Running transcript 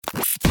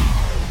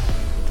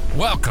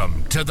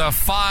Welcome to the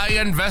FI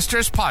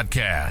Investors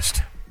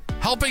Podcast,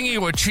 helping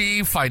you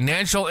achieve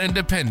financial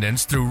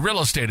independence through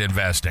real estate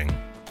investing,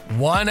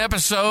 one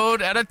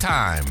episode at a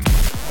time.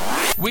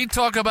 We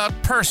talk about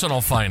personal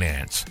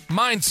finance,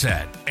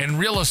 mindset, and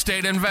real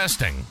estate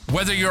investing.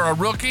 Whether you're a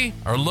rookie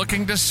or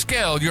looking to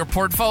scale your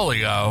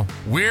portfolio,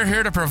 we're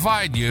here to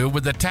provide you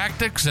with the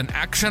tactics and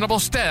actionable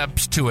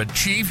steps to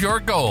achieve your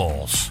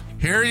goals.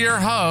 Here are your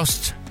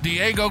hosts,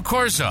 Diego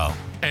Corzo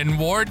and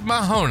Ward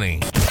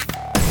Mahoney.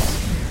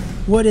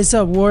 What is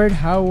up, Ward?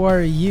 How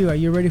are you? Are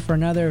you ready for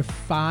another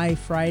FI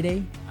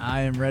Friday? I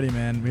am ready,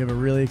 man. We have a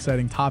really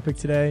exciting topic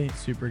today.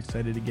 Super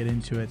excited to get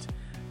into it.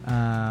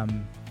 Yeah,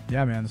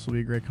 man, this will be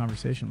a great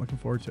conversation. Looking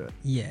forward to it.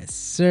 Yes,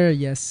 sir.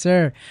 Yes,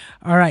 sir.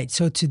 All right.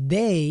 So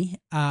today,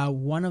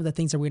 one of the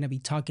things that we're going to be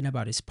talking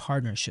about is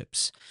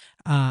partnerships.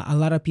 A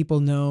lot of people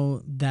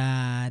know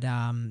that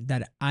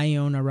that I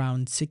own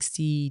around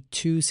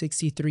 62,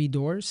 63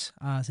 doors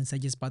since I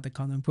just bought the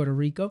condo in Puerto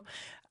Rico.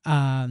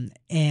 But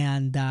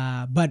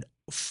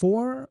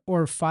 4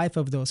 or 5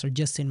 of those are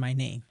just in my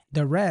name.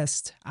 The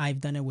rest,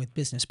 I've done it with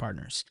business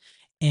partners.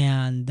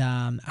 And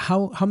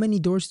how many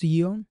doors do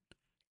you own?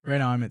 Right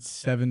now, I'm at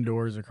 7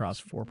 doors across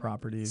 4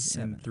 properties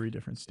in 3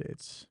 different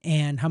states.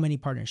 And how many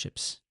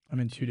partnerships? I'm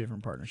in 2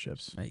 different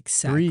partnerships.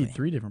 Exactly.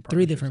 Three different partnerships.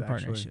 3 different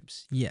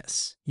partnerships.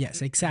 Yes,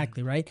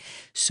 exactly, right?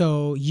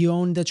 So you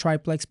own the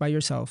triplex by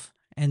yourself,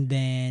 and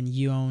then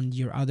you own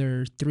your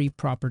other 3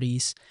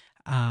 properties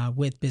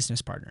with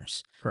business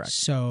partners. Correct.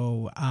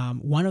 So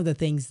one of the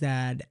things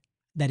that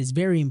is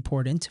very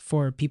important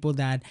for people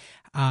that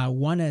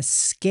want to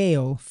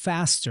scale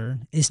faster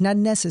is not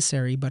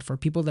necessary, but for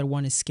people that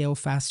want to scale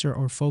faster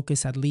or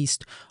focus at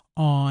least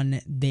on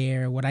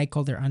their, what I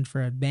call their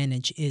unfair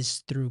advantage,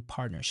 is through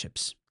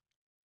partnerships.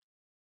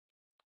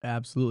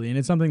 Absolutely. And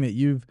it's something that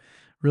you've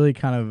really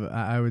kind of,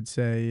 I would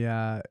say,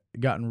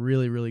 gotten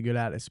really, really good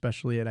at,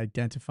 especially at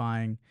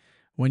identifying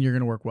when you're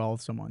going to work well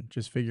with someone,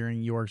 just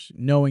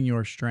knowing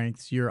your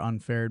strengths, your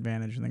unfair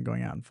advantage, and then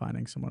going out and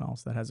finding someone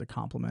else that has a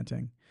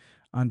complementing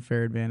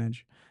unfair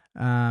advantage.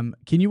 Can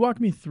you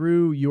walk me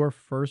through your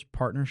first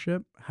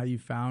partnership, how you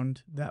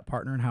found that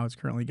partner and how it's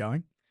currently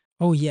going?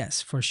 Oh, yes,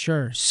 for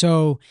sure.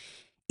 So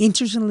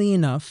interestingly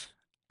enough,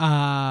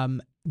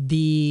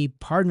 the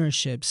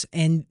partnerships,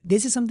 and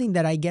this is something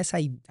that I guess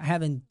I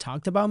haven't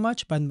talked about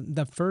much, but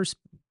the first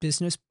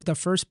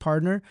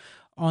partner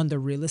on the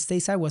real estate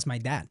side was my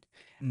dad.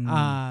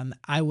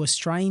 I was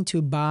trying to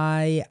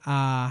buy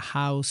a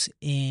house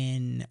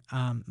in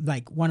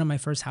like one of my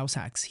first house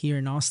hacks here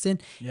in Austin.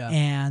 Yeah.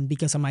 And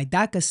because of my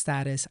DACA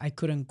status, I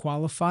couldn't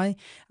qualify.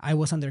 I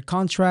was under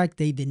contract.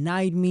 They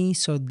denied me.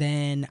 So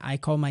then I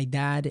called my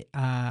dad,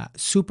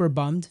 super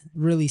bummed,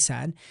 really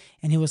sad.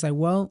 And he was like,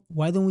 well,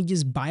 why don't we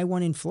just buy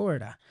one in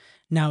Florida?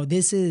 Now,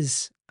 this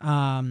is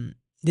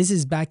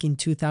back in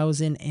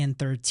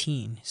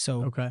 2013.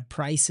 So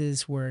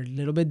prices were a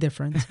little bit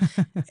different.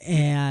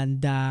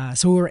 And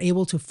so we were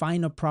able to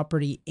find a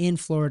property in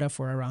Florida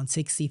for around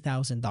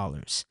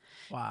 $60,000.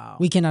 Wow.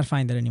 We cannot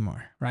find it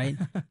anymore, right?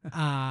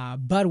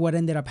 But what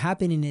ended up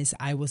happening is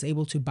I was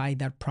able to buy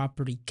that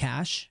property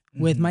cash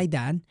with my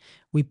dad.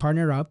 We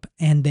partnered up,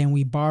 and then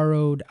we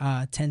borrowed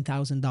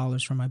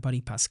 $10,000 from my buddy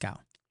Pascal.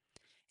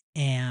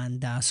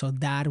 And so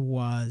that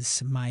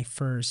was my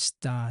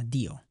first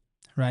deal.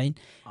 Right.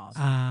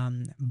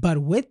 Awesome. But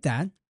with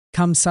that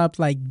comes up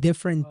like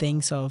different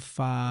things of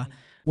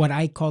what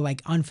I call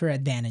like unfair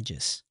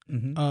advantages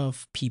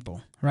of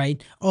people,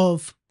 right?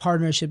 Of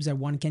partnerships that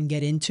one can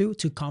get into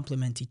to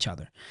complement each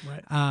other.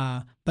 Right.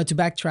 But to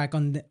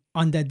backtrack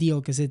on that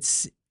deal, because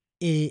it's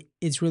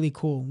really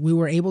cool. We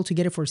were able to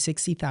get it for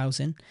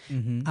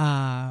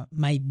 $60,000.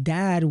 My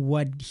dad,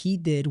 what he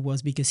did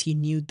was, because he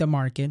knew the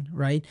market,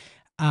 right?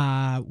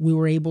 We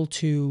were able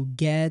to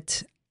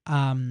get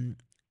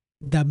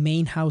the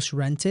main house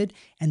rented,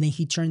 and then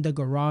he turned the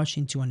garage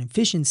into an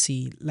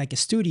efficiency, like a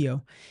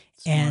studio.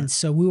 Smart. And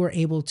so we were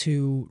able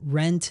to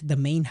rent the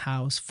main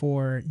house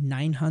for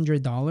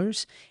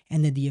 $900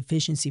 and then the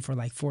efficiency for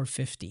like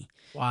 $450.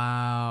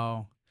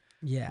 Wow.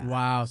 Yeah.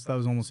 Wow. So that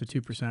was almost a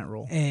 2%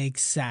 rule.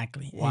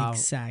 Exactly. Wow.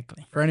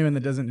 Exactly. For anyone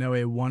that doesn't know,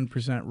 a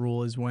 1%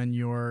 rule is when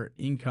your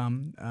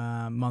income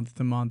month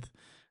to month,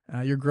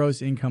 your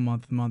gross income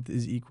month to month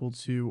is equal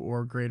to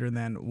or greater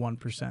than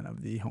 1%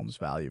 of the home's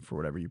value for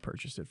whatever you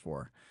purchased it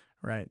for,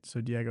 right?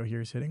 So Diego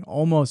here is hitting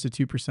almost a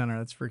 2%er.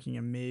 That's freaking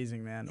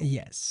amazing, man.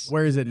 Yes.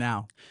 Where is it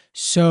now?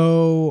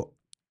 So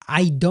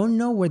I don't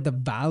know where the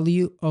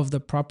value of the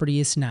property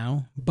is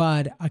now,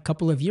 but a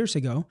couple of years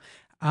ago,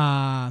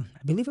 I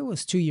believe it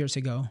was 2 years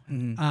ago,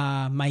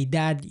 my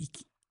dad,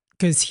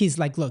 because he's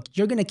like, look,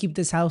 you're going to keep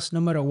this house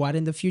no matter what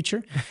in the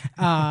future.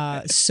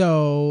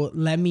 So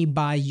let me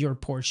buy your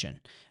portion.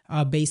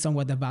 Based on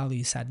what the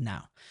value is at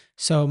now.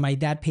 So my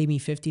dad paid me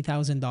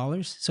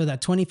 $50,000. So that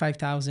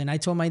 $25,000, I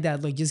told my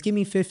dad, look, just give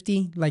me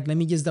 50. Like, let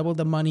me just double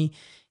the money.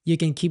 You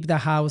can keep the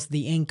house,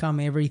 the income,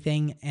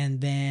 everything.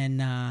 And then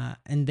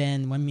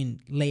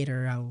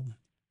later I'll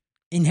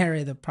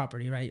inherit the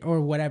property, right?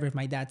 Or whatever, if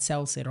my dad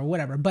sells it or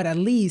whatever. But at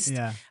least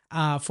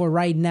for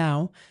right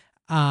now,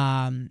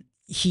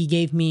 he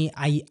gave me,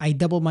 I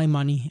doubled my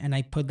money and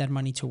I put that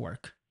money to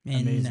work.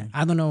 And Amazing.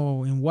 I don't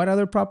know in what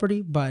other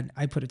property, but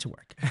I put it to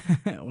work.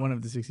 One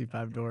of the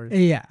 65 doors.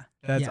 Yeah.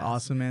 That's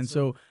awesome, man.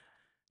 So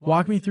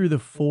walk me through the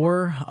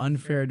 4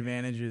 unfair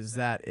advantages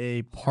that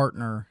a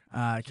partner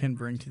can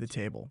bring to the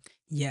table.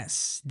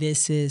 Yes,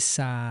 this is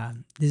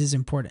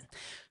important.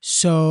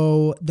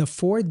 So the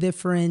 4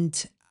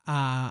 different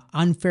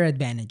unfair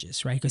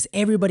advantages, right? Because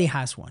everybody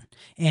has one.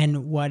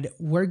 And what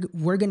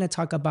we're gonna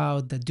talk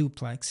about the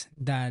duplex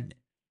that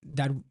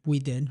we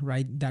did,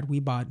 right? That we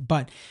bought.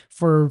 But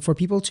for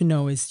people to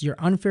know, is your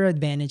unfair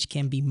advantage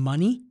can be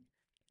money,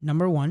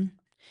 number 1,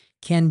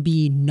 can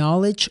be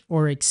knowledge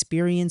or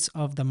experience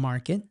of the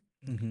market,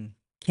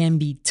 can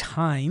be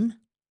time,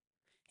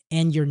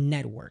 and your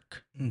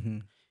network.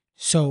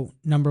 So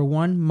number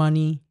 1,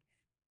 money,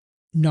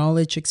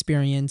 knowledge,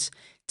 experience,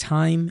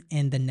 time,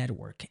 and the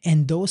network.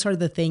 And those are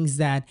the things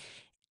that,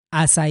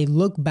 as I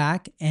look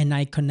back and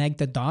I connect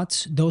the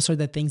dots, those are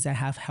the things that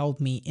have helped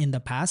me in the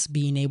past,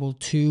 being able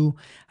to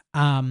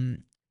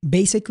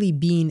basically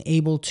being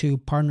able to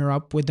partner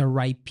up with the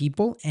right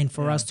people and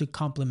for us to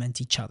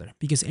complement each other,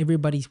 because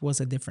everybody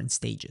was at different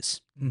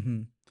stages.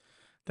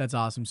 That's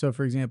awesome. So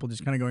for example,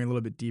 just kind of going a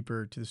little bit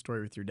deeper to the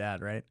story with your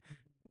dad, right?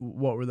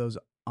 What were those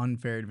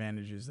unfair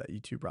advantages that you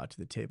two brought to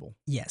the table?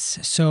 Yes.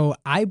 So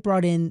I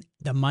brought in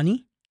the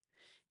money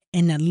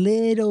and a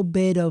little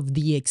bit of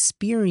the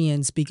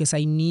experience, because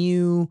I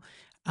knew,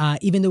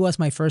 even though it was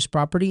my first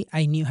property,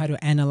 I knew how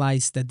to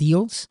analyze the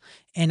deals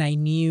and I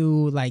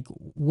knew like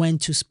when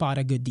to spot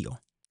a good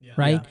deal,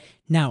 right?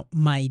 Now,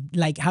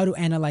 how to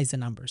analyze the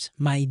numbers.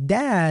 My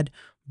dad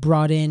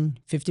brought in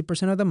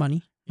 50% of the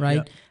money,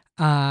 right?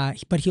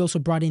 But he also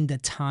brought in the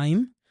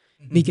time,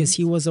 because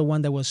he was the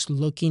one that was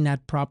looking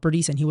at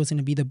properties and he was going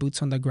to be the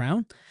boots on the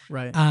ground.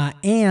 Right.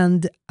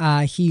 And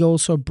he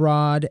also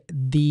brought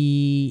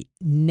the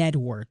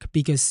network,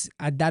 because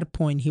at that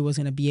point he was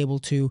going to be able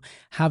to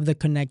have the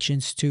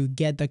connections to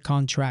get the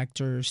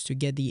contractors, to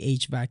get the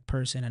HVAC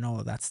person and all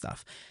of that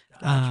stuff.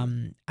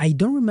 Gotcha. I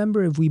don't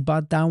remember if we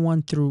bought that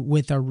one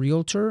with a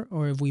realtor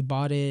or if we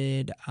bought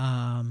it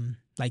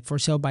like for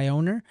sale by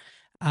owner.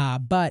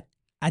 But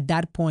at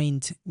that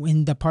point,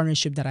 in the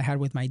partnership that I had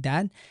with my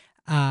dad,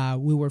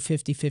 we were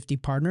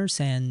 50-50 partners,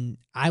 and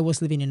I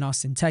was living in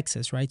Austin,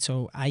 Texas, right?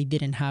 So I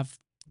didn't have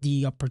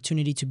the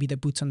opportunity to be the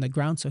boots on the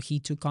ground. So he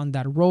took on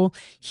that role.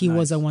 He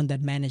was the one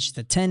that managed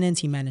the tenants.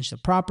 He managed the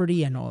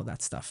property and all of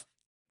that stuff.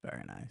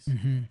 Very nice.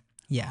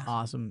 Yeah.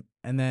 Awesome.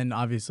 And then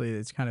obviously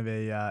it's kind of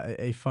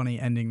a funny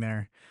ending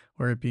there,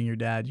 where it being your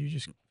dad, you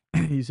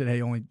said,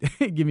 hey, only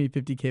give me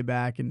 $50K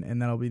back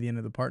and that'll be the end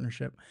of the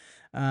partnership.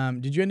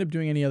 Did you end up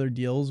doing any other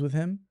deals with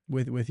him,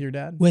 with your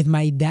dad? With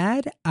my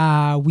dad,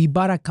 we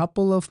bought a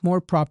couple of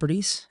more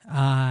properties.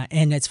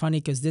 And it's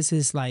funny because this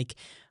is like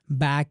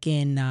back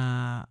in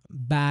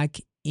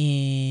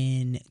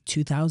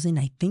 2000,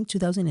 I think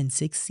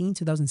 2016,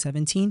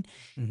 2017.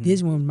 This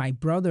is when my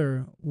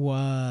brother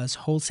was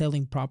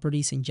wholesaling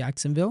properties in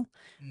Jacksonville.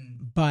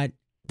 But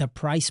the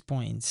price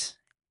points,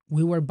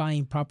 we were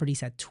buying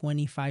properties at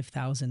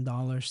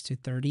 $25,000 to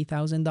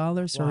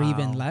 $30,000 or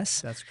even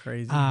less. That's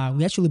crazy.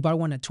 We actually bought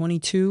one at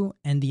 22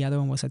 and the other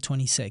one was at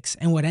 26.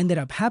 And what ended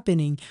up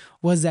happening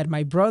was that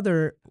my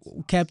brother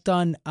kept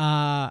on,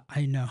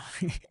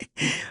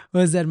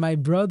 was that my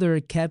brother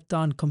kept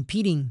on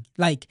competing.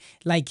 Like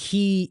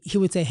he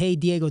would say, hey,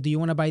 Diego, do you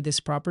want to buy this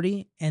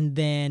property? And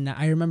then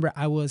I remember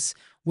I was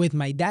with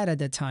my dad at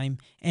the time,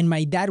 and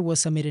my dad was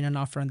submitting an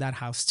offer on that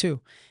house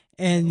too.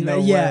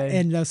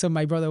 And so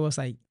my brother was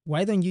like,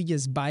 why don't you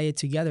just buy it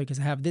together? Because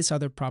I have this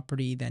other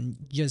property, then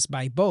just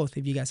buy both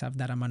if you guys have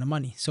that amount of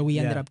money. So we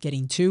ended up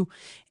getting 2,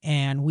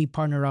 and we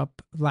partner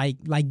up like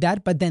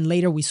that. But then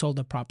later we sold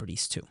the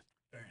properties too.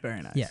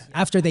 Very nice. Yeah,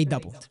 after they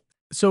doubled.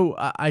 So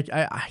I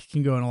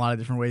can go in a lot of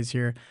different ways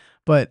here,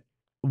 but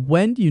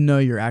when do you know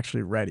you're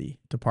actually ready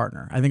to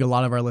partner? I think a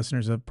lot of our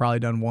listeners have probably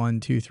done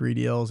 1, 2, 3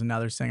 deals, and now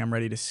they're saying I'm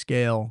ready to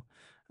scale.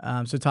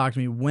 So talk to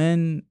me,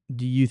 when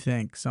do you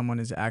think someone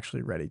is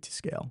actually ready to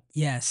scale?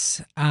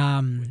 Yes.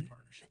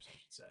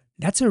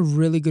 That's a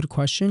really good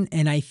question.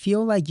 And I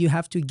feel like you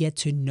have to get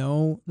to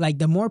know, like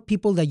the more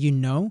people that you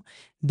know,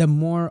 the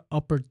more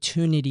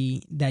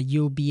opportunity that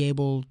you'll be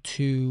able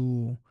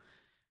to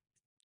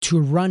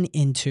run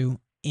into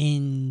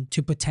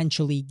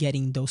potentially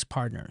getting those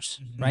partners,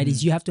 right?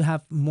 Is you have to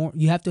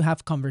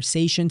have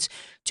conversations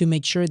to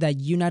make sure that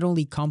you not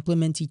only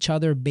complement each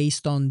other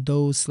based on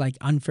those like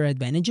unfair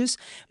advantages,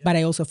 but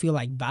I also feel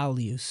like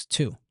values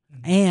too,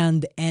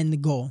 and the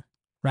goal,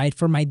 right?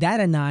 For my dad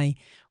and I,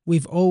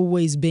 we've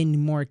always been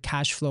more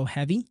cash flow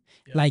heavy,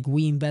 like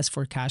we invest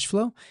for cash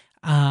flow.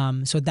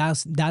 So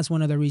that's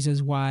one of the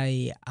reasons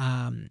why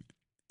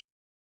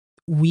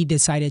we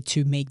decided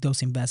to make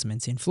those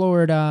investments in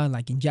Florida,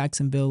 like in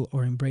Jacksonville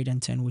or in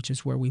Bradenton, which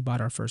is where we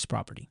bought our first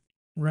property.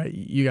 Right.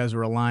 You guys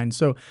were aligned.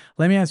 So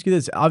let me ask you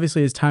this.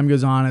 Obviously, as time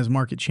goes on, as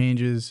market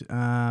changes,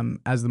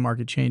 as the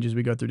market changes,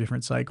 we go through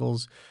different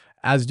cycles,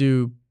 as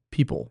do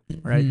people,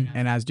 right?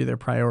 And as do their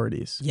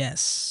priorities.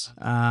 Yes.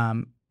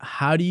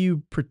 how do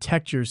you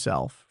protect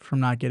yourself from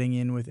not getting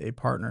in with a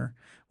partner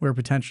where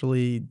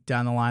potentially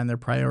down the line their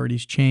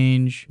priorities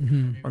change,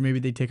 or maybe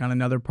they take on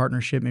another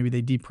partnership, maybe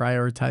they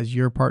deprioritize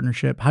your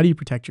partnership? How do you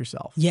protect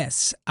yourself?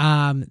 Yes,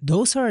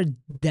 those are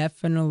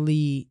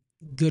definitely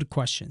good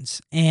questions.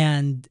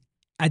 And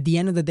at the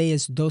end of the day,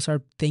 those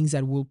are things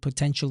that will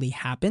potentially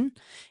happen.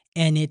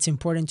 And it's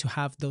important to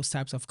have those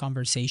types of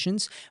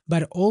conversations,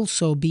 but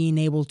also being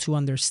able to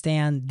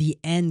understand the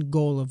end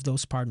goal of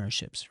those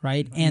partnerships,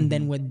 right? And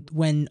then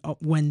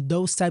when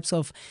those types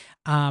of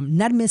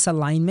not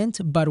misalignment,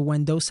 but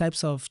when those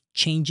types of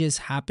changes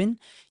happen,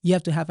 you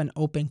have to have an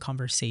open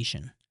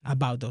conversation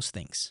about those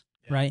things,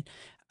 right?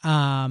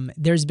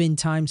 There's been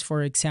times,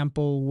 for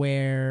example,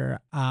 where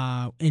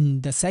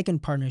in the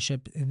second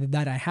partnership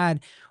that I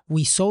had,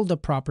 we sold the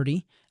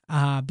property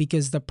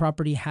because the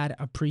property had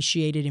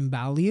appreciated in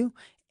value,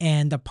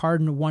 and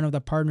one of the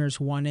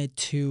partners wanted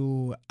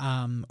to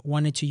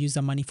use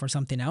the money for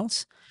something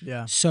else.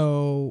 Yeah.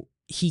 So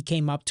he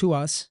came up to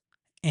us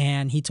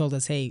and he told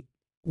us, "Hey,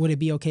 would it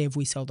be okay if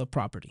we sell the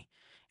property?"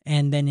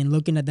 And then in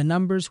looking at the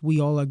numbers,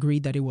 we all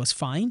agreed that it was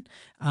fine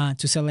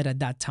to sell it at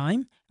that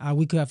time.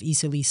 We could have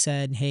easily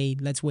said, "Hey,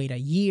 let's wait a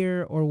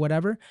year or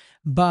whatever,"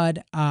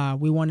 but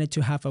we wanted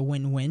to have a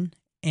win-win.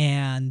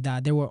 And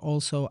there were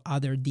also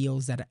other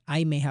deals that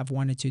I may have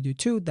wanted to do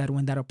too, that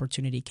when that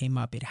opportunity came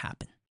up, it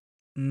happened.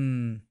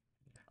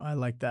 I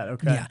like that.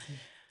 Okay. Yeah.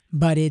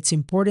 But it's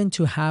important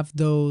to have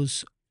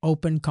those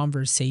open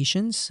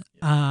conversations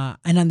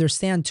and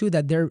understand too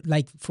that they're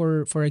like,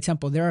 for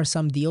example, there are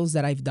some deals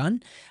that I've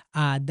done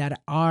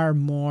that are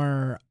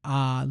more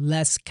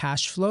less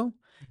cash flow,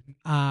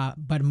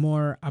 but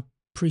more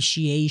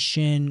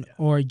appreciation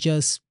or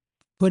just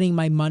putting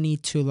my money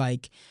to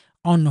like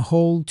on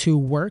hold to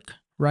work,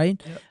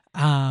 right?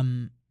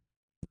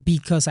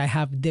 Because I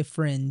have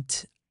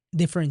different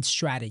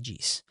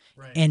strategies.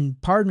 Right. And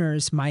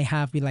partners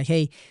might be like,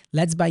 "Hey,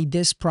 let's buy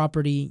this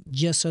property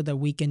just so that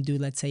we can do,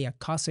 let's say, a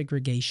cost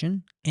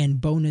segregation and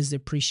bonus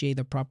depreciate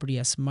the property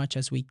as much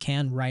as we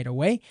can right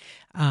away,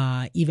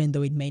 even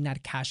though it may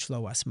not cash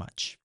flow as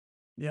much."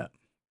 Yeah,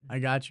 I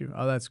got you.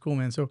 Oh, that's cool,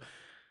 man. So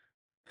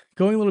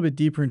going a little bit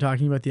deeper and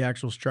talking about the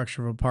actual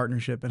structure of a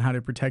partnership and how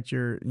to protect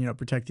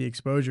protect the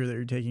exposure that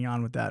you're taking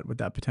on with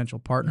that potential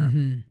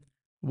partner.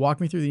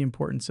 Walk me through the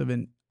importance of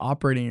an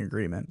operating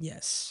agreement.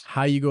 Yes.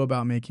 How you go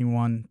about making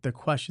one, the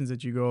questions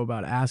that you go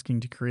about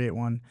asking to create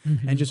one,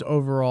 and just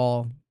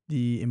overall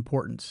the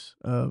importance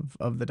of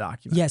the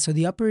document. Yeah, so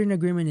the operating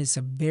agreement is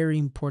a very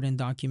important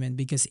document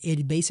because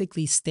it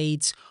basically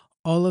states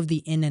all of the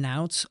in and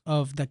outs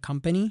of the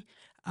company,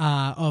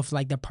 of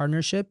like the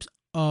partnerships,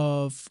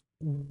 of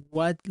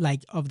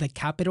of the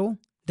capital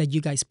that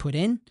you guys put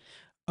in,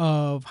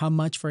 of how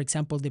much, for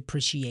example,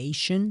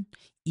 depreciation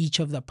each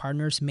of the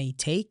partners may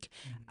take.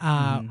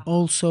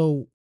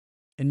 Also,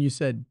 and you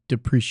said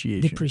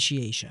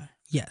depreciation.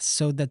 Yes.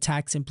 So the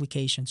tax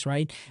implications,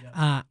 right?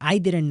 Yeah. I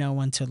didn't know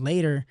until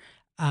later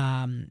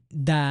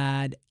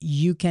that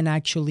you can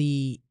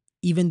actually,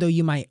 even though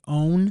you might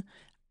own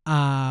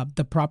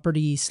the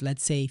properties,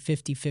 let's say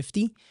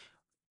 50-50,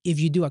 if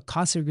you do a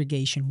cost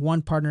segregation,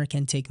 one partner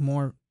can take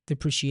more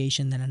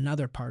depreciation than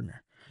another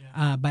partner.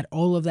 But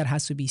all of that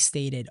has to be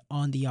stated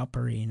on the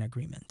operating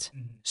agreement.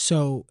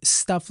 So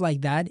stuff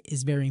like that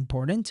is very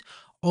important.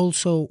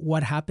 Also,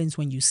 what happens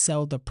when you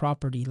sell the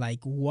property? Like,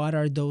 what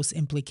are those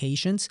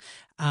implications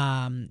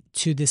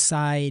to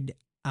decide,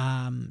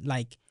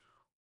 like,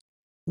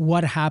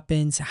 what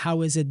happens?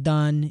 How is it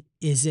done?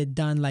 Is it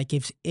done like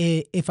if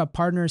a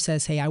partner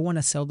says, "Hey, I want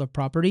to sell the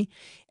property,"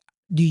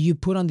 do you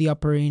put on the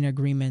operating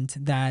agreement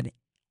that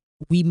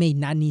we may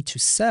not need to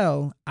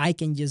sell? I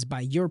can just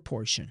buy your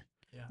portion.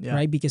 Yeah.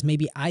 Right? Because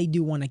maybe I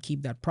do want to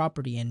keep that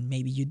property and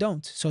maybe you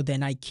don't. So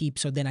then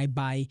I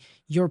buy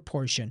your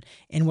portion.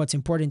 And what's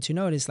important to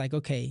note is like,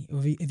 okay,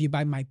 if you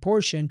buy my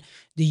portion,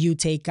 do you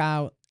take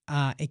out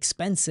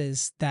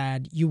expenses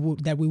that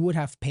we would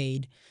have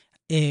paid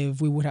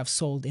if we would have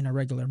sold in a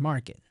regular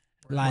market?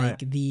 Like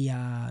the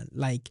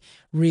like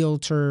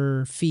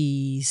realtor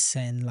fees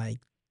and like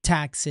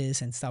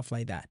taxes and stuff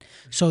like that.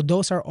 So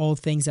those are all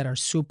things that are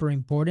super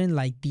important,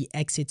 like the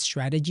exit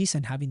strategies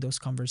and having those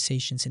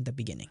conversations in the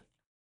beginning.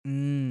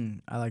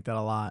 I like that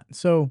a lot.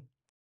 So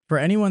for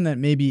anyone that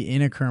may be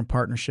in a current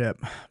partnership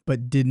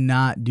but did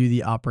not do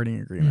the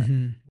operating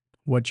agreement,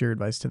 what's your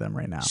advice to them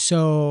right now?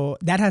 So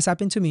that has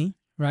happened to me,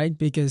 right?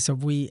 Because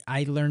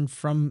I learned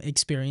from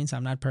experience.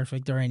 I'm not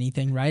perfect or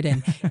anything, right?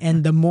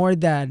 And the more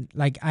that,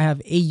 like, I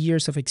have 8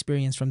 years of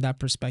experience from that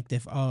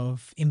perspective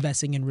of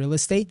investing in real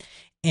estate,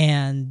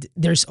 and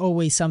there's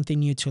always something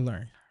new to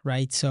learn,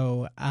 right?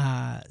 So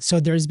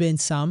there's been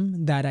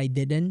some that I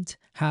didn't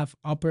have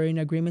operating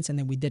agreements and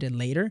then we did it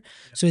later.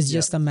 So it's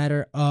just a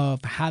matter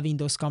of having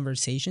those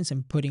conversations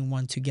and putting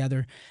one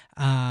together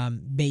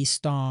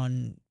based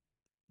on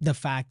the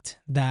fact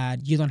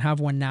that you don't have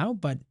one now,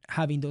 but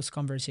having those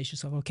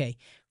conversations of, okay,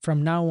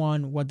 from now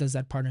on, what does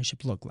that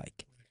partnership look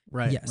like?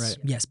 Right.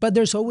 Yes. But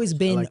there's always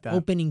been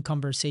opening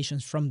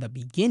conversations from the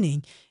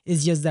beginning.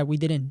 It's just that we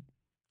didn't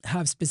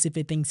have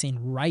specific things in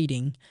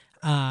writing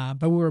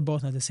but we were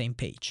both on the same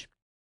page.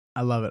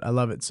 I love it. I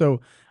love it.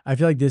 So I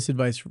feel like this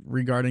advice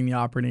regarding the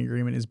operating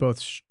agreement is both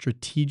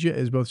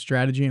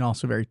strategy and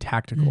also very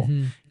tactical.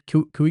 Mhm.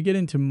 Could we get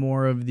into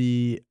more of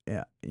the,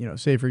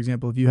 say for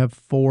example, if you have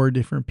 4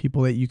 different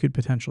people that you could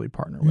potentially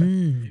partner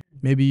with,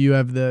 maybe you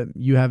have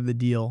the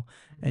deal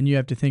and you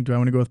have to think, do I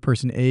want to go with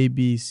person A,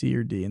 B, C,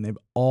 or D? And they've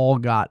all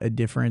got a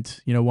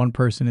different, one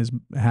person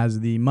has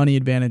the money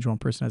advantage, one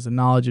person has the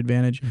knowledge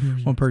advantage,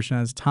 one person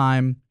has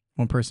time,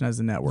 one person has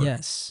the network.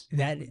 Yes,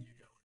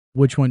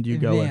 Which one do you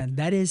go with? man,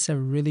 that is a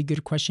really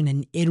good question,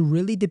 and it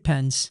really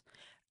depends.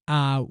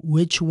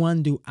 Which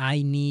one do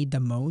I need the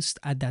most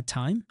at that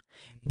time?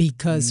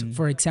 Because,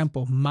 for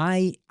example,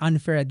 my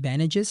unfair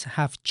advantages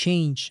have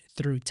changed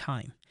through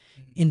time.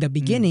 In the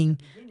beginning,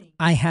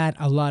 I had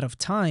a lot of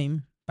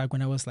time back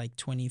when I was like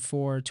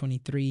 24,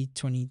 23,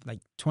 20, like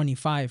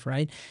 25,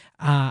 right?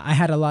 I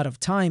had a lot of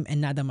time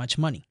and not that much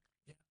money.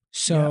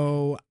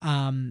 So,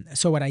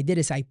 so what I did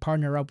is I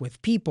partner up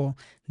with people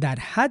that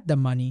had the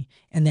money,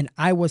 and then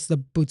I was the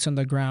boots on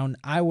the ground.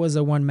 I was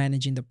the one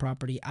managing the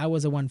property. I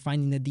was the one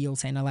finding the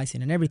deals,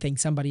 analyzing and everything.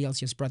 Somebody else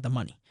just brought the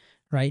money,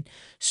 right?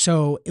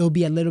 So it'll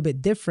be a little bit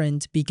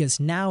different because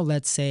now,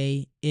 let's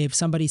say if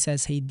somebody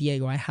says, "Hey,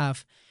 Diego, I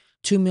have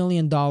 $2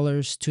 million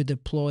to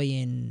deploy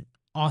in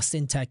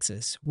Austin,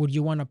 Texas. Would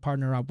you want to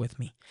partner up with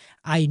me?"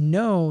 I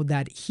know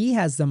that he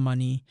has the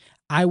money.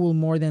 I will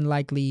more than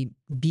likely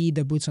be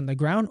the boots on the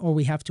ground, or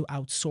we have to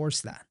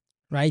outsource that,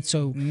 right?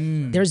 So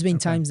there's been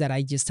times that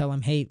I just tell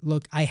him, "Hey,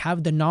 look, I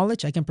have the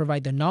knowledge. I can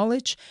provide the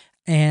knowledge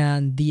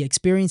and the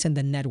experience and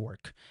the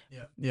network,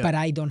 but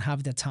I don't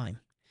have the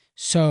time."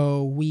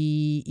 So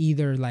we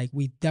either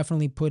we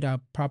definitely put a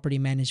property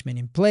management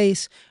in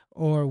place,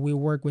 or we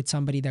work with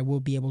somebody that will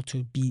be able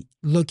to be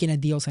looking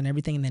at deals and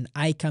everything. And then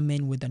I come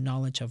in with the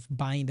knowledge of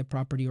buying the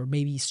property or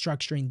maybe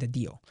structuring the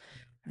deal.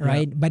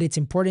 Right. Yeah. But it's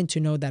important to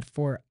know that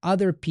for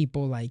other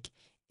people,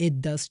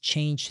 it does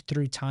change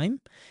through time.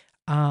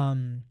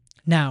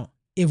 Now,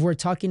 if we're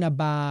talking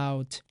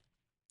about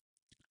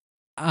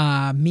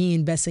me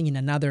investing in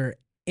another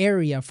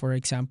area, for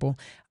example,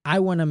 I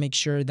want to make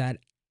sure that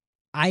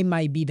I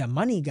might be the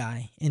money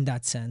guy in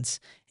that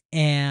sense.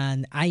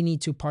 And I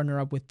need to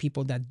partner up with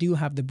people that do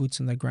have the boots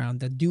on the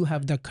ground, that do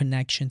have the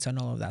connections and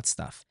all of that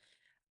stuff.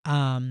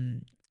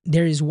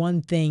 There is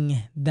one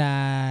thing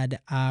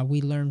that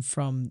we learned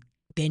from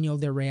Daniel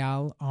De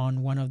Real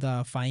on one of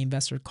the FI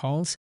Investor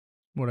calls.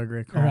 What a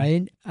great call.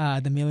 Right?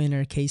 The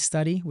millionaire case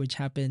study, which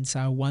happens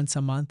once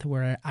a month,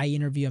 where I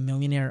interview a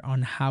millionaire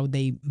on how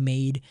they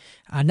made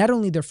not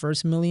only their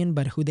first million,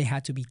 but who they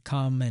had to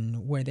become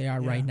and where they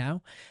are right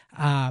now.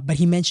 But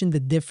he mentioned the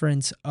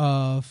difference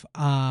of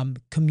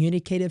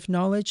communicative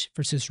knowledge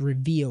versus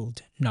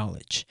revealed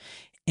knowledge.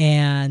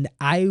 And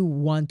I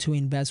want to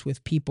invest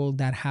with people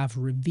that have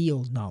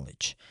revealed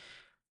knowledge.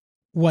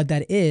 What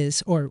that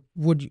is, or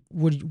would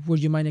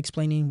you mind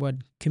explaining what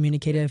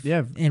communicative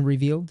and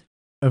revealed?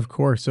 Of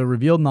course. So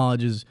revealed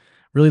knowledge is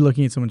really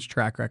looking at someone's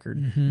track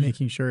record,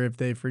 making sure if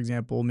they, for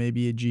example,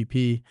 maybe a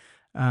GP,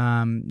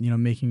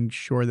 making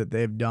sure that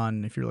they've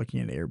done, if you're looking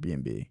at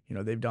Airbnb,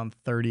 they've done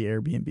 30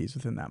 Airbnbs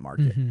within that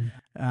market.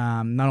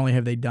 Not only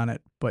have they done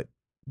it, but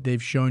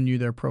they've shown you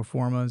their pro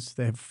formas,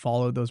 they have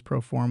followed those pro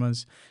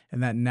formas,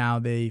 and that now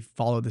they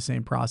follow the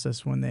same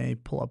process when they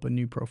pull up a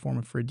new pro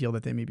forma for a deal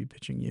that they may be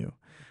pitching you.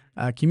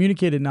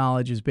 Communicated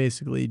knowledge is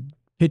basically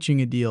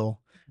pitching a deal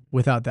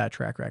without that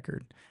track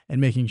record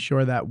and making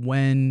sure that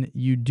when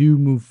you do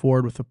move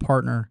forward with a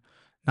partner,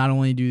 not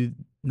only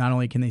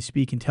can they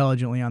speak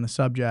intelligently on the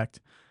subject,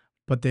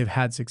 but they've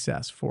had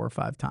success 4 or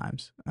 5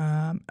 times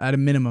at a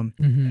minimum.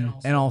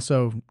 And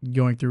also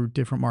going through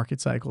different market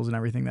cycles and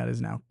everything that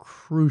is now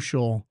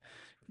crucial,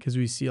 because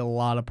we see a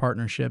lot of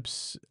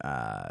partnerships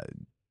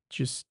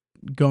just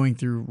going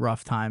through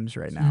rough times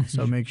right now.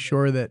 So make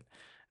sure that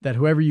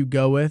whoever you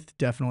go with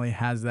definitely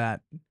has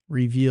that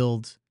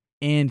revealed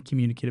and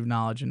communicative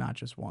knowledge, and not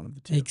just one of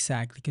the two.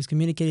 Exactly, because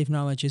communicative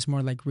knowledge is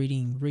more like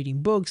reading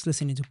books,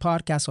 listening to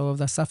podcasts, all of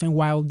that stuff. And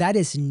while that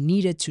is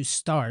needed to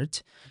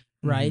start,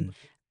 right,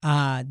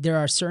 there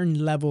are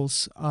certain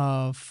levels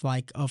of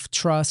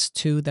trust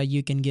too that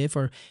you can give.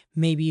 Or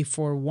maybe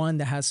for one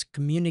that has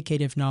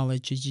communicative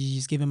knowledge, you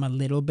just give them a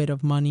little bit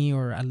of money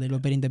or a little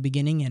bit in the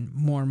beginning, and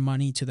more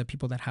money to the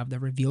people that have the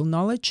revealed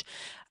knowledge.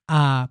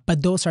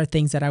 But those are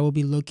things that I will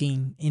be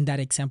looking in that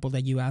example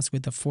that you asked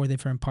with the 4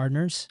 different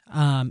partners.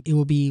 It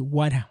will be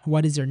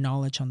what is their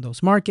knowledge on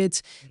those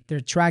markets,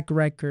 their track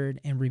record,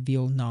 and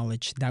revealed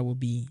knowledge. That will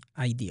be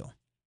ideal.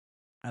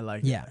 I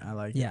like it. I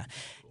like it. Yeah.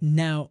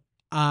 Now,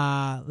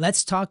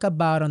 let's talk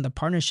about on the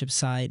partnership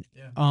side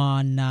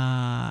on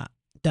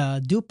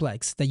the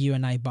duplex that you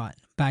and I bought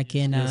back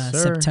in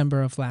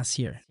September of last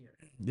year.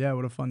 Yeah,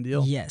 what a fun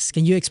deal. Yes.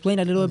 Can you explain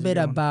a little bit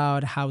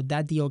about how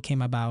that deal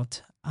came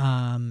about?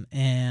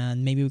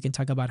 And maybe we can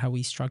talk about how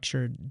we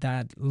structured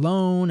that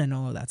loan and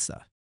all of that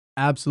stuff.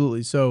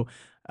 Absolutely. So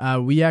I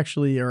saw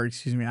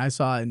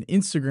an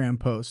Instagram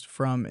post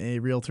from a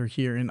realtor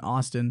here in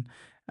Austin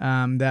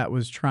that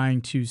was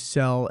trying to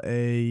sell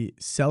a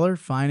seller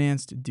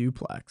financed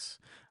duplex.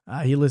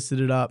 He listed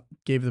it up,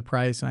 gave the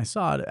price, and I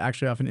saw it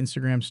actually off an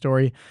Instagram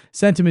story.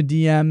 Sent him a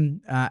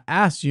DM,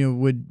 asked,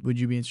 would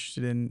you be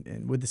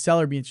interested would the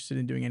seller be interested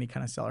in doing any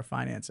kind of seller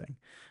financing?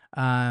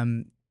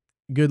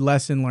 Good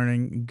lesson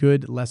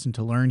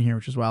to learn here,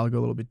 which is why I'll go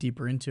a little bit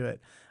deeper into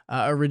it.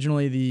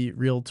 Originally, the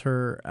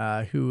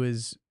realtor who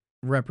was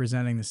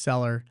representing the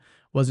seller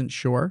wasn't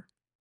sure,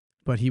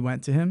 but he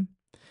went to him.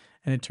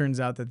 And it turns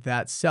out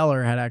that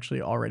seller had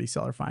actually already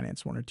seller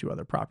financed one or two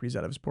other properties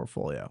out of his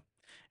portfolio.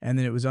 And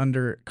then it was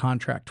under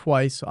contract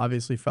twice,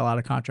 obviously fell out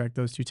of contract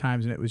those 2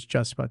 times, and it was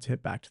just about to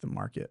hit back to the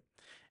market.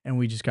 And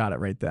we just got it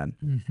right then.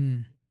 Mm-hmm.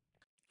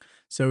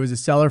 So it was a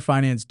seller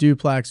finance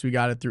duplex. We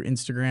got it through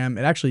Instagram.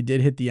 It actually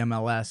did hit the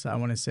MLS. I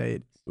want to say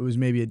it was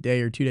maybe a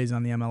day or 2 days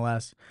on the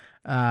MLS.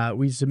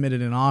 We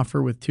submitted an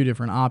offer with 2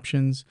 different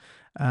options.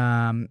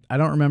 I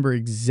don't remember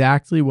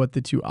exactly what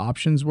the 2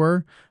 options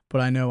were,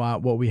 but I know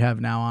what we have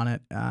now on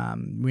it.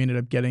 We ended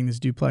up getting this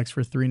duplex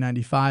for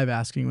 $395.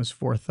 Asking was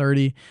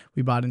 $430.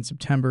 We bought in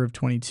September of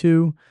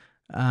 22.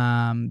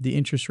 The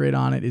interest rate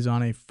on it is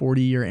on a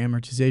 40-year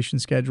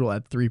amortization schedule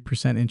at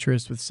 3%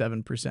 interest with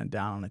 7%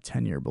 down on a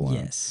 10-year balloon.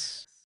 Yes.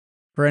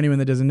 For anyone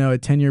that doesn't know, a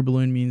 10-year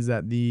balloon means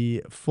that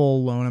the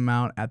full loan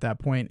amount at that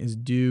point is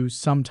due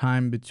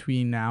sometime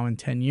between now and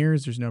 10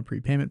 years. There's no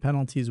prepayment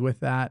penalties with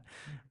that.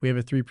 We have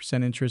a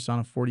 3% interest on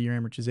a 40-year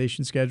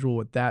amortization schedule.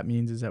 What that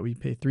means is that we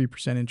pay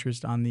 3%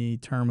 interest on the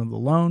term of the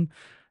loan.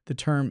 The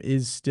term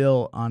is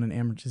still on an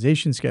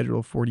amortization schedule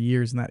of 40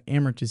 years, and that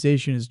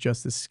amortization is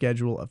just the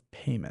schedule of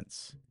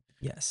payments.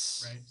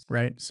 Yes.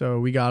 Right.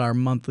 So we got our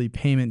monthly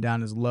payment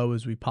down as low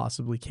as we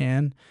possibly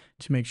can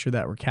to make sure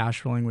that we're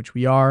cash flowing, which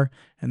we are.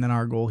 And then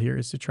our goal here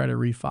is to try to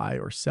refi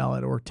or sell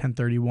it or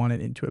 1031 it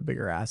into a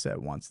bigger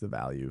asset once the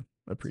value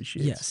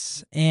appreciates.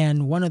 Yes.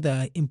 And one of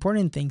the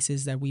important things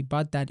is that we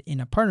bought that in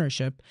a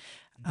partnership.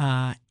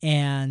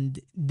 And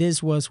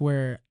this was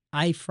where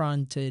I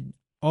fronted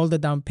all the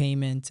down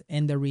payment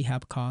and the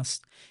rehab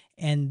cost.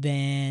 And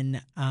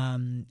then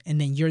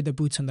you're the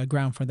boots on the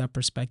ground from that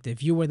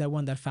perspective. You were the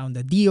one that found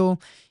the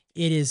deal.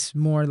 It is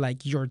more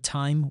like your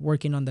time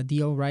working on the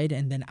deal, right?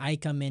 And then I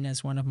come in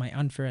as one of my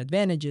unfair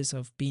advantages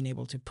of being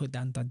able to put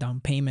down the down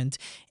payment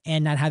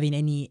and not having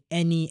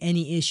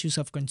any issues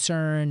of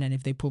concern. And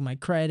if they pull my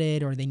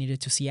credit or they needed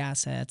to see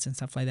assets and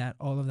stuff like that,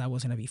 all of that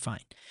was going to be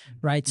fine,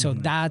 right? So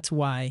that's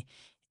why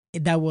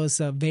that was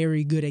a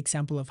very good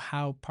example of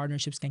how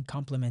partnerships can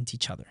complement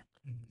each other.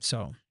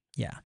 So,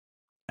 yeah.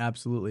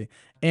 Absolutely.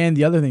 And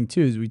the other thing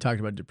too is we talked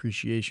about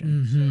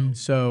depreciation.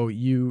 So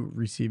you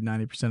receive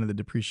 90% of the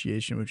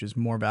depreciation, which is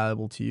more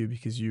valuable to you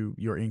because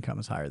your income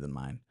is higher than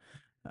mine.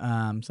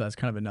 So that's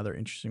kind of another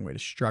interesting way to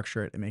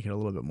structure it and make it a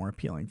little bit more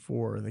appealing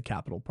for the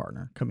capital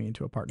partner coming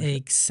into a partnership.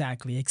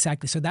 Exactly.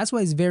 So that's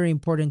why it's very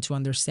important to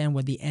understand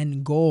what the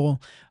end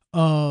goal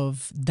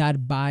of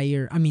that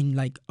buyer,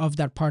 of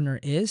that partner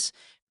is,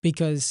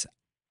 because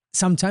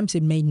sometimes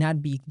it may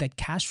not be the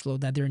cash flow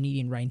that they're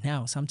needing right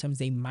now. Sometimes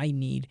they might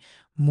need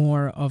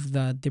more of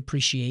the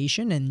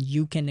depreciation, and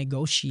you can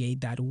negotiate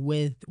that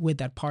with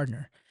that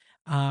partner.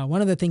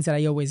 One of the things that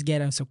I always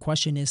get as a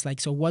question is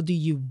so what do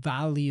you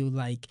value?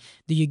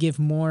 Do you give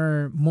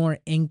more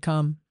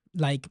income,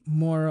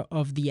 more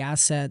of the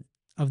asset,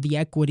 of the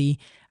equity,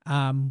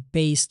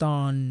 based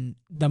on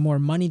the more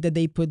money that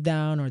they put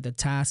down or the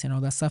task and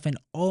all that stuff? And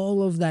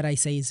all of that, I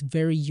say, is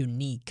very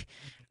unique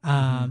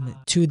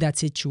to that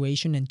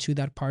situation and to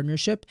that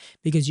partnership,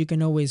 because you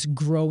can always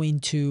grow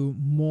into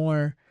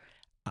more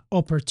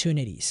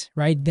opportunities,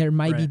 right? There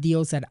might be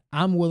deals that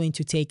I'm willing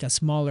to take a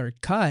smaller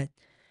cut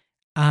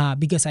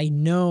because I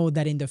know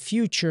that in the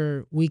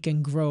future we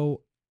can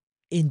grow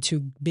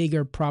into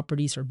bigger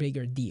properties or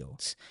bigger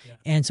deals. Yeah.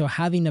 And so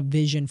having a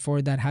vision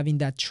for that, having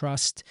that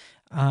trust,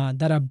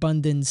 that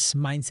abundance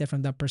mindset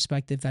from that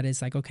perspective, that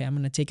is okay, I'm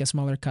going to take a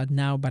smaller cut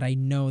now, but I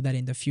know that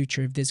in the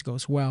future, if this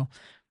goes well,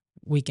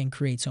 we can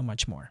create so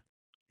much more.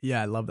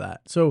 Yeah, I love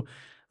that. So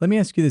let me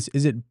ask you this.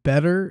 Is it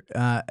better,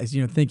 as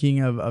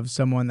thinking of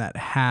someone that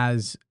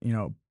has,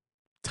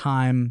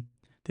 time,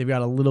 they've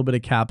got a little bit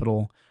of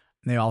capital,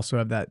 and they also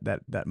have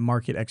that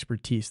market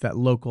expertise, that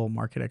local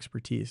market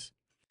expertise.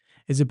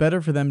 Is it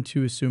better for them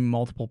to assume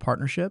multiple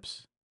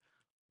partnerships,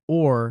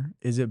 or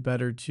is it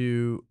better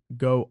to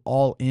go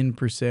all in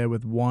per se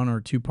with 1 or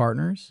 2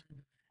 partners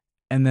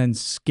and then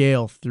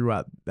scale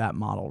throughout that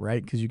model,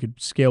 right? Because you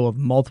could scale with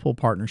multiple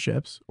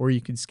partnerships, or you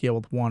could scale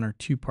with 1 or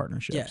 2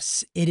 partnerships.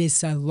 Yes, it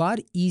is a lot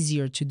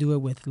easier to do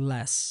it with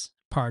less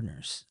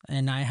partners.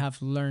 And I have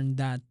learned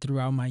that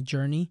throughout my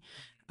journey.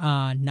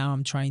 Now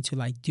I'm trying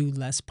to do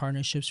less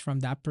partnerships from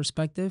that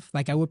perspective.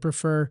 I would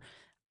prefer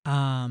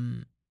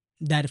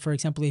that, for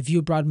example, if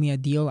you brought me a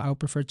deal, I would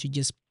prefer to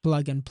just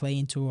plug and play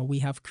into what we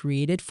have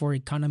created for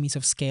economies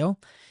of scale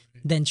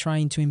than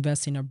trying to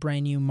invest in a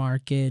brand new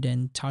market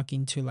and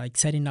talking to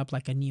setting up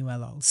a new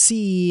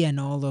LLC and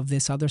all of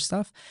this other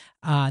stuff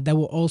that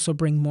will also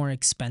bring more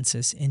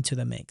expenses into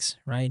the mix,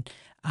 right?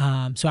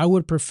 So I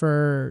would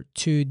prefer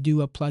to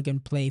do a plug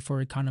and play for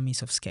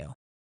economies of scale.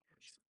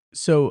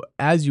 So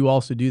as you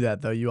also do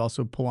that, though, you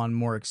also pull on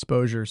more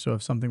exposure. So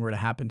if something were to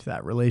happen to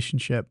that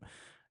relationship,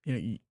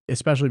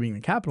 especially being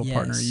the capital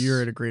partner, Yes.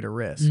 you're at a greater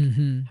risk.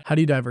 Mm-hmm. How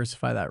do you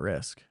diversify that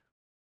risk?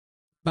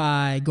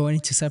 By going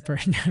into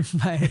separate,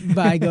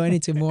 by going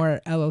into more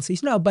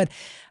LLCs. No, but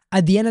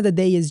at the end of the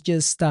day, is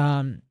just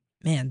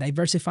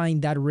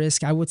diversifying that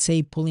risk. I would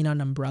say pulling an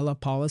umbrella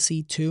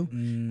policy too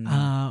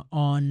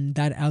on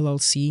that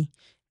LLC,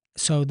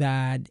 so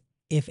that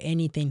if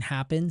anything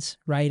happens,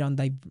 right,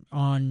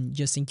 on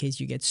just in case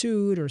you get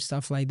sued or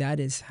stuff like that,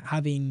 is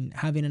having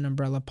an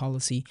umbrella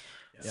policy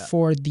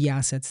for the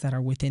assets that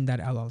are within that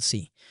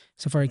LLC.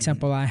 So, for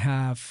example, I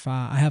have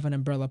an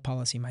umbrella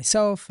policy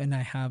myself, and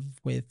I have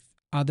with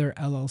other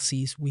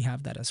LLCs, we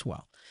have that as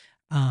well.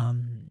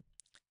 And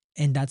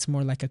that's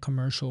more like a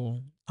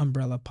commercial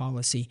umbrella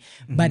policy.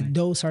 But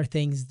those are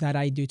things that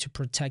I do to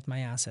protect my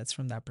assets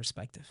from that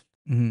perspective.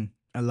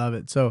 I love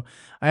it. So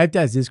I have to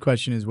ask this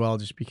question as well,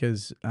 just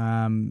because,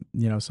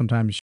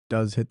 sometimes shit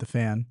does hit the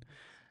fan.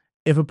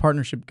 If a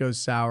partnership goes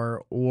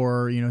sour,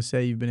 or,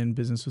 say you've been in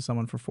business with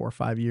someone for 4 or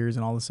 5 years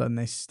and all of a sudden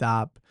they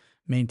stop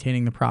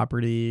maintaining the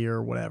property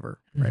or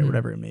whatever, right?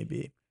 Whatever it may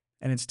be.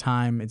 And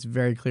it's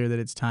very clear that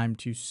it's time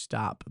to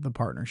stop the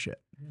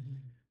partnership.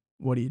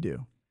 What do you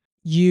do?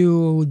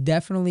 You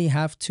definitely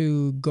have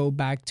to go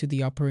back to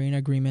the operating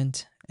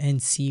agreement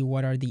and see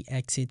what are the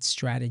exit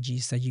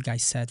strategies that you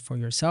guys set for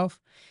yourself.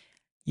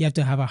 You have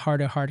to have a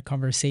heart-to-heart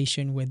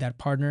conversation with that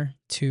partner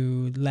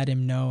to let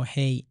him know,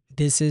 hey,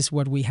 this is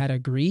what we had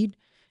agreed,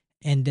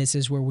 and this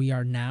is where we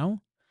are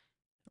now.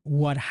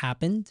 What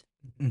happened,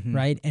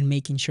 right? And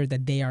making sure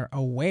that they are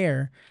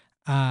aware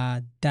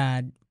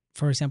that,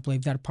 for example,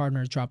 if that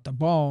partner dropped the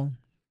ball,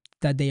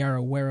 that they are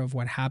aware of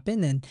what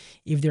happened. And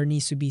if there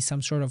needs to be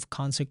some sort of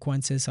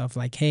consequences of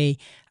like, hey,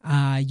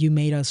 you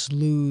made us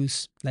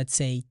lose, let's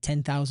say,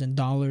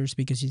 $10,000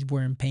 because you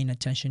weren't paying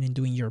attention in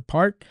doing your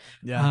part.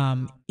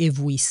 If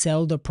we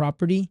sell the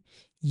property,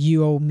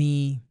 you owe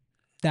me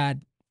that,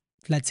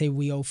 let's say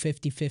we owe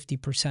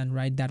 50%,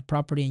 right? That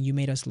property, and you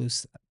made us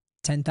lose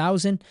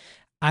 10,000.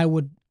 I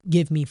would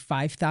give me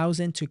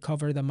 5,000 to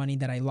cover the money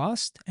that I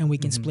lost, and we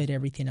can split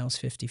everything else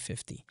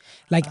 50-50.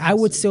 Like, I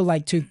would still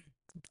like to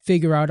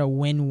figure out a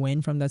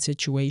win-win from that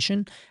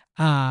situation.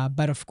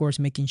 But of course,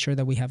 making sure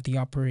that we have the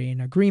operating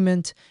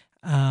agreement.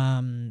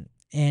 And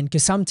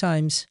because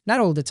sometimes, not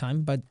all the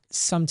time, but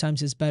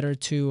sometimes it's better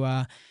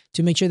to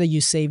make sure that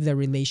you save the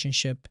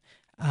relationship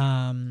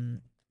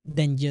than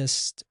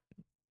just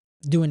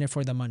doing it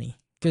for the money.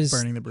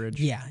 Burning the bridge.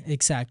 Yeah,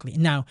 exactly.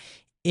 Now,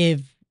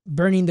 if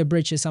burning the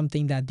bridge is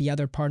something that the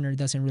other partner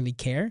doesn't really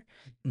care,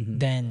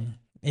 then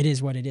it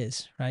is what it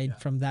is, right?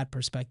 From that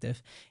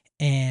perspective.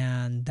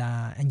 And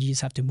you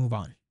just have to move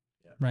on,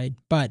 right?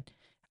 But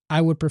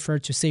I would prefer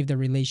to save the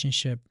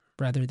relationship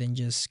rather than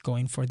just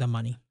going for the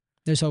money.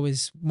 There's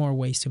always more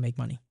ways to make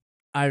money.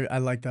 I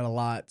like that a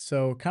lot.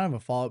 So kind of a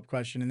follow-up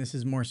question, and this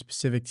is more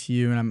specific to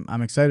you, and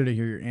I'm excited to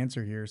hear your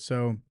answer here.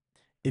 So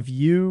if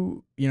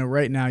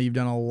right now you've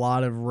done a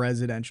lot of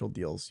residential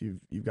deals,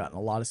 you've gotten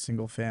a lot of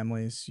single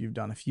families, you've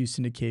done a few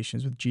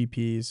syndications with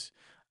GPs,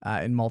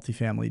 in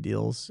multifamily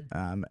deals.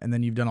 And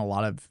then you've done a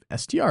lot of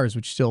STRs,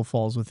 which still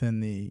falls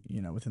within the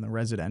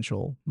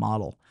residential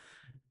model.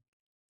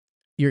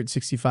 You're at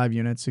 65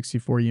 units,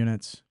 64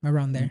 units.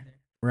 Around there.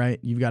 Right?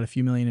 You've got a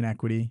few million in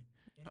equity.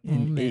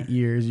 In 8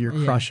 years,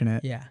 you're crushing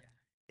it. Yeah.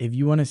 If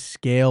you want to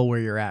scale where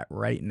you're at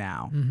right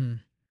now,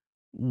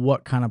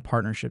 what kind of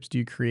partnerships do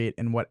you create,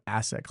 and what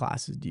asset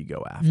classes do you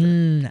go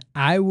after?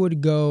 I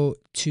would go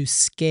to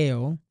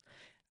scale.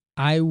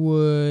 I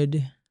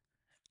would...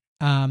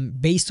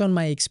 based on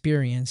my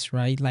experience,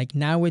 right? Like,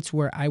 now it's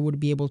where I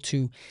would be able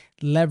to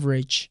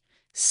leverage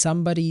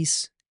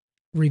somebody's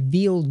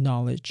revealed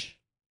knowledge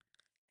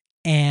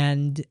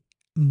and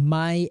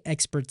my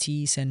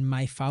expertise and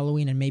my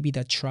following, and maybe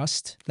the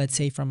trust, let's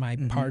say, from my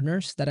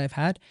partners that I've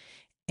had,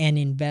 and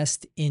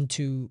invest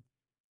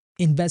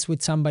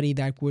with somebody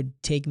that would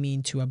take me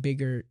into a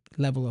bigger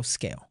level of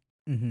scale.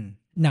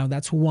 Now,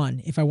 that's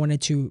one. If I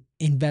wanted to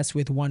invest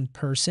with one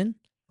person,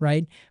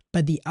 right?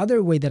 But the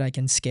other way that I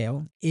can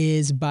scale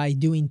is by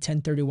doing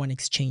 1031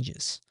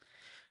 exchanges.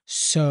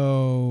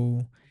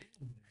 So,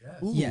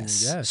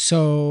 yes.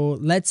 So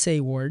let's say,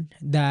 Ward,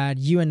 that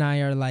you and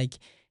I are like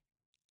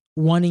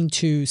wanting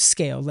to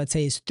scale. Let's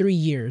say it's 3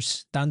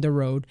 years down the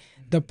road.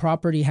 The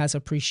property has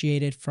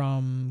appreciated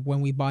from when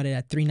we bought it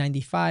at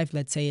 $395.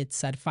 Let's say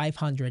it's at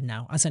 $500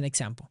 now, as an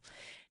example.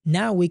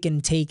 Now we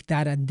can take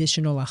that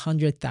additional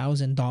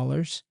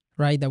 $100,000,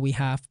 right, that we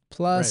have,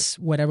 plus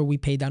whatever we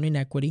pay down in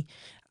equity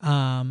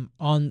on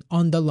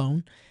the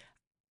loan,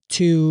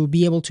 to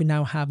be able to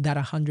now have that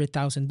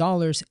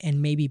 $100,000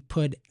 and maybe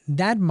put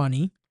that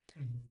money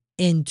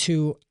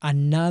into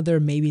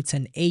another, maybe it's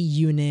an 8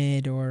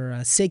 unit or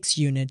a 6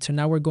 unit. So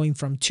now we're going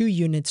from 2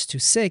 units to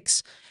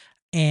 6,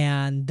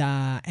 and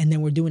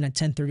then we're doing a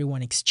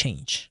 1031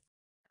 exchange,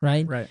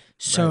 right? Right.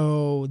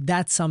 So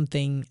that's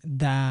something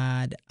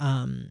that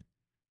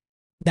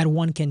that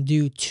one can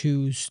do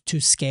to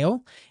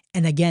scale.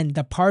 And again,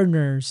 the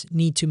partners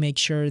need to make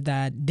sure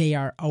that they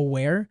are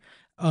aware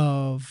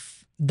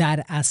of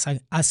that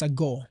as a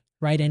goal,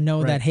 right? And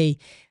know that, hey,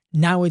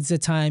 now it's the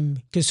time,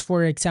 because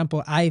for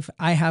example, I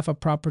have a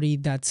property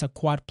that's a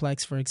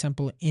quadplex, for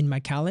example, in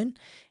McAllen,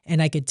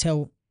 and I could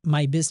tell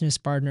my business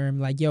partner, I'm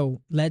like,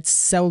 yo, let's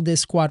sell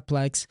this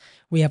quadplex.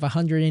 We have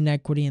 100 in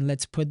equity, and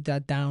let's put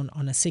that down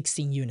on a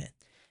 16 unit,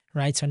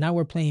 right? So now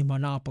we're playing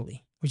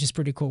Monopoly, which is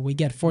pretty cool. We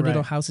get 4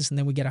 little houses, and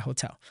then we get a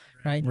hotel,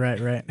 right?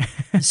 Right.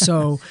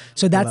 So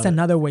that's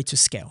another way to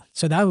scale.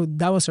 So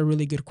that was a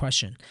really good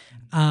question.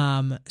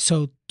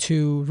 So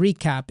to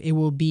recap, it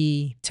will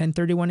be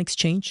 1031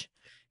 exchange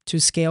to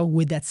scale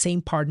with that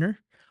same partner,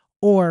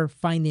 or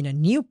finding a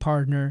new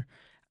partner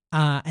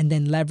and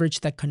then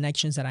leverage the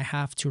connections that I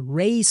have to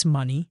raise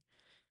money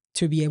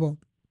to be able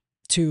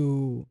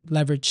to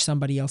leverage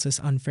somebody else's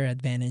unfair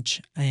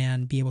advantage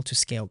and be able to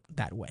scale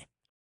that way.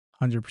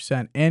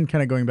 100%. And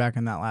kind of going back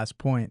on that last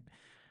point,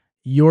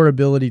 your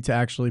ability to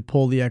actually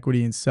pull the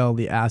equity and sell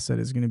the asset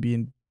is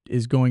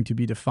going to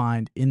be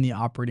defined in the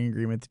operating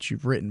agreement that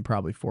you've written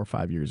probably 4 or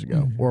 5 years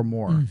ago or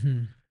more,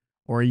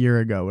 or a year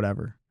ago,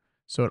 whatever.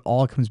 So it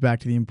all comes back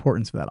to the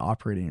importance of that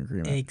operating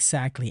agreement.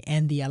 Exactly.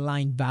 And the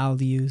aligned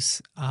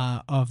values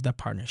of the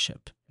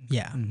partnership.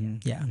 Yeah.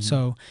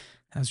 So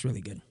that was really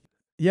good.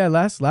 Yeah.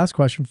 Last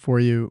question for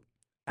you.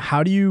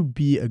 How do you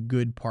be a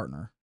good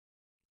partner?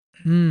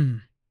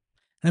 Number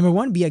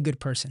one, be a good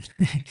person.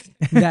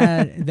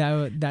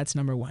 That's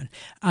number one.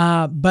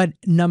 But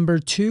number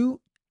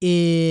two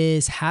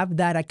is have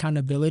that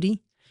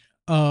accountability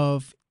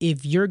of,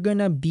 if you're going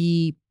to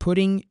be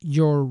putting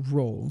your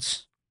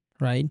roles,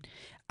 right?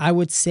 I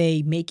would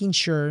say making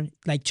sure,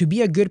 like, to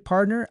be a good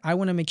partner, I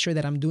want to make sure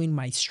that I'm doing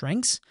my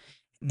strengths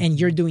and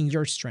you're doing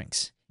your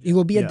strengths. It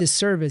will be a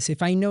disservice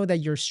if I know that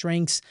your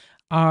strengths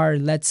are,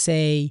 let's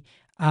say,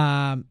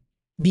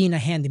 being a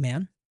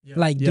handyman,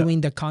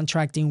 doing the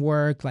contracting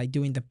work, like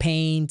doing the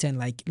paint, and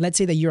like, let's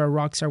say that you're a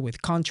rock star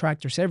with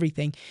contractors,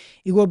 everything.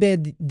 It will be a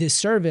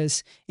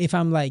disservice if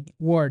I'm like,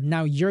 Ward,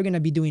 now you're going to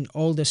be doing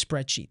all the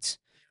spreadsheets.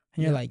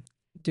 And you're like,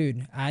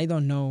 dude, I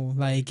don't know.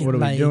 Like, what are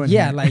we doing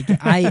yeah, here? like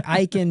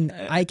I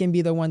can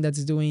be the one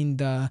that's doing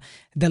the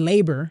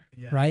labor,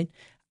 right?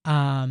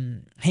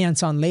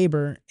 Hands-on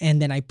labor. And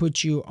then I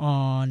put you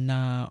on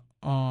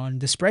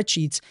the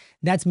spreadsheets.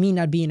 That's me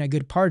not being a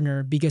good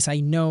partner, because I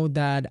know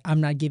that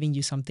I'm not giving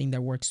you something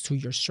that works to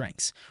your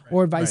strengths,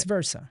 or vice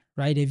versa,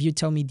 right? If you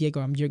tell me,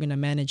 Diego, you're going to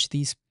manage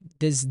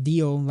this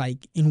deal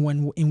like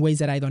in ways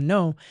that I don't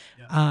know,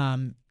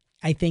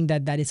 I think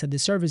that is a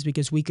disservice,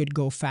 because we could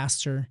go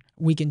faster,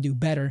 we can do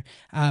better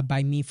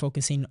by me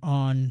focusing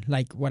on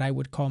like what I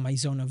would call my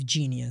zone of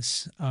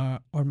genius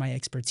or my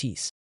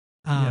expertise.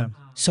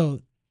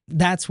 So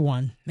that's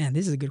one. Man,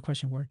 this is a good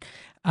question, Ward.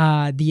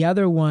 The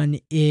other one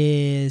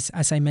is,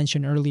 as I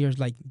mentioned earlier,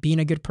 like being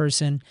a good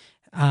person,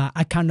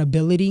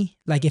 accountability.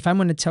 Like, if I'm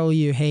going to tell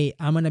you, hey,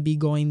 I'm going to be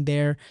going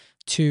there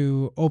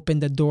to open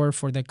the door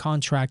for the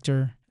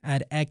contractor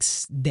at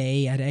X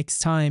day, at X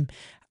time,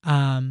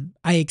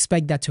 I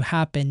expect that to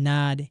happen,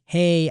 not,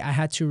 hey, I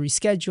had to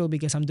reschedule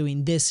because I'm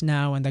doing this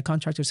now, and the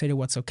contractor said it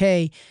was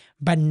okay,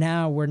 but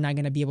now we're not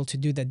going to be able to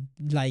do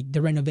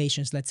the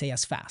renovations, let's say,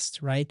 as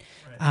fast, right?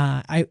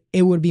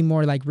 It would be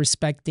more like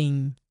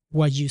respecting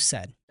what you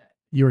said.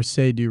 Your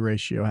say-do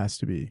ratio has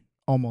to be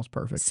almost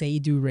perfect.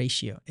 Say-do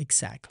ratio,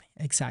 exactly.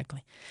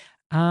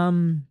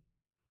 And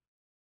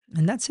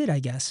that's it, I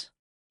guess.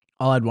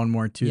 I'll add one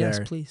more too. Yes,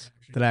 there. please.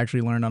 That I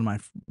actually learned on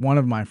one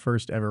of my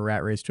first ever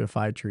rat race to a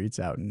 5 treats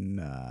out in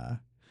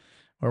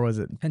where was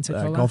it?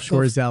 Pensacola? Gulf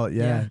Shores,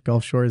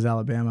 Gulf Shores,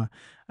 Alabama.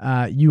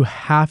 You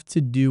have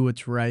to do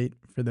what's right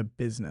for the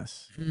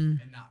business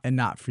and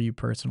not for you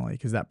personally,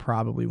 because that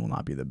probably will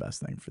not be the best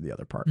thing for the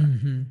other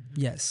partner.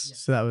 Yes.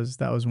 So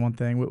that was one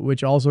thing,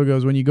 which also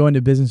goes when you go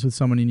into business with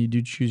someone and you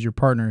do choose your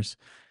partners.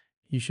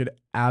 You should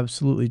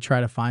absolutely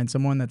try to find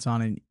someone that's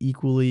on an is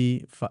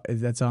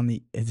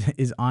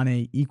on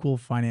a equal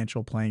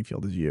financial playing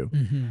field as you.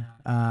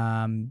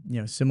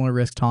 Similar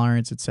risk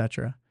tolerance,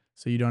 etc.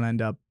 So you don't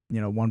end up,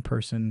 one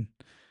person,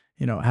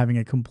 having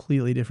a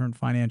completely different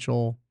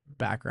financial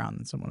background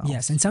than someone else.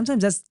 Yes, and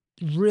sometimes that's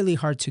really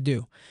hard to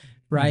do,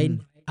 right?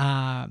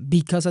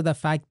 Because of the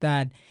fact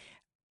that,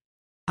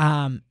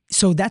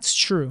 so that's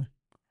true,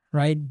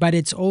 right? But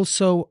it's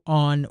also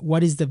on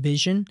what is the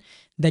vision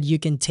that you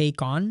can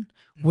take on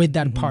with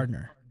that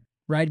partner,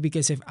 right?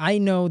 Because if I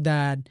know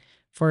that,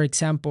 for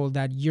example,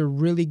 that you're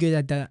really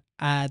good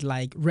at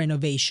like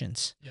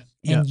renovations,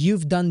 and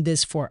you've done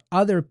this for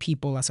other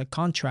people as a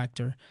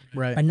contractor,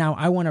 right? But now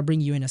I want to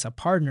bring you in as a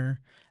partner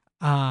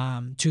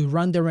to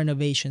run the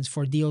renovations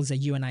for deals that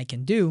you and I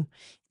can do,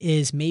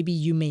 is maybe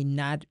you may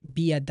not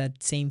be at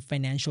that same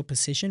financial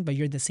position, but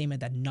you're the same at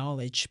that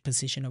knowledge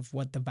position of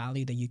what the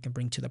value that you can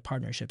bring to the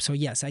partnership. So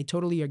yes, I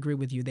totally agree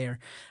with you there.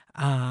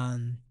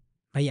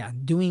 But yeah,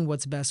 doing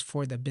what's best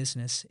for the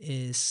business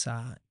is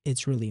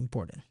it's really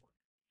important.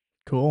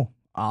 Cool.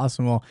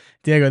 Awesome. Well,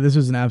 Diego, this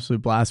was an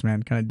absolute blast,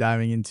 man. Kind of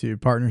diving into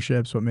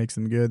partnerships, what makes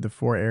them good, the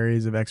 4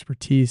 areas of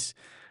expertise.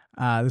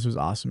 This was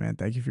awesome, man.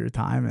 Thank you for your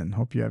time, and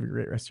hope you have a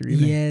great rest of your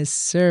evening. Yes,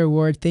 sir,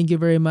 Ward. Thank you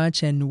very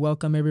much, and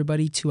welcome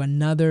everybody to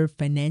another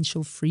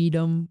Financial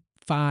Freedom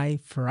FI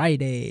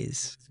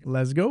Fridays.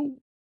 Let's go.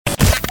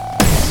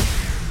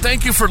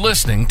 Thank you for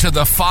listening to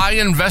the FI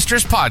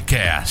Investors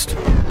Podcast.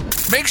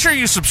 Make sure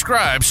you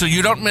subscribe so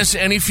you don't miss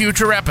any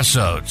future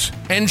episodes.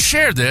 And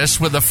share this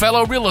with a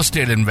fellow real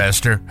estate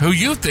investor who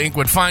you think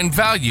would find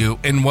value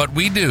in what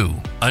we do.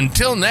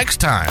 Until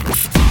next time.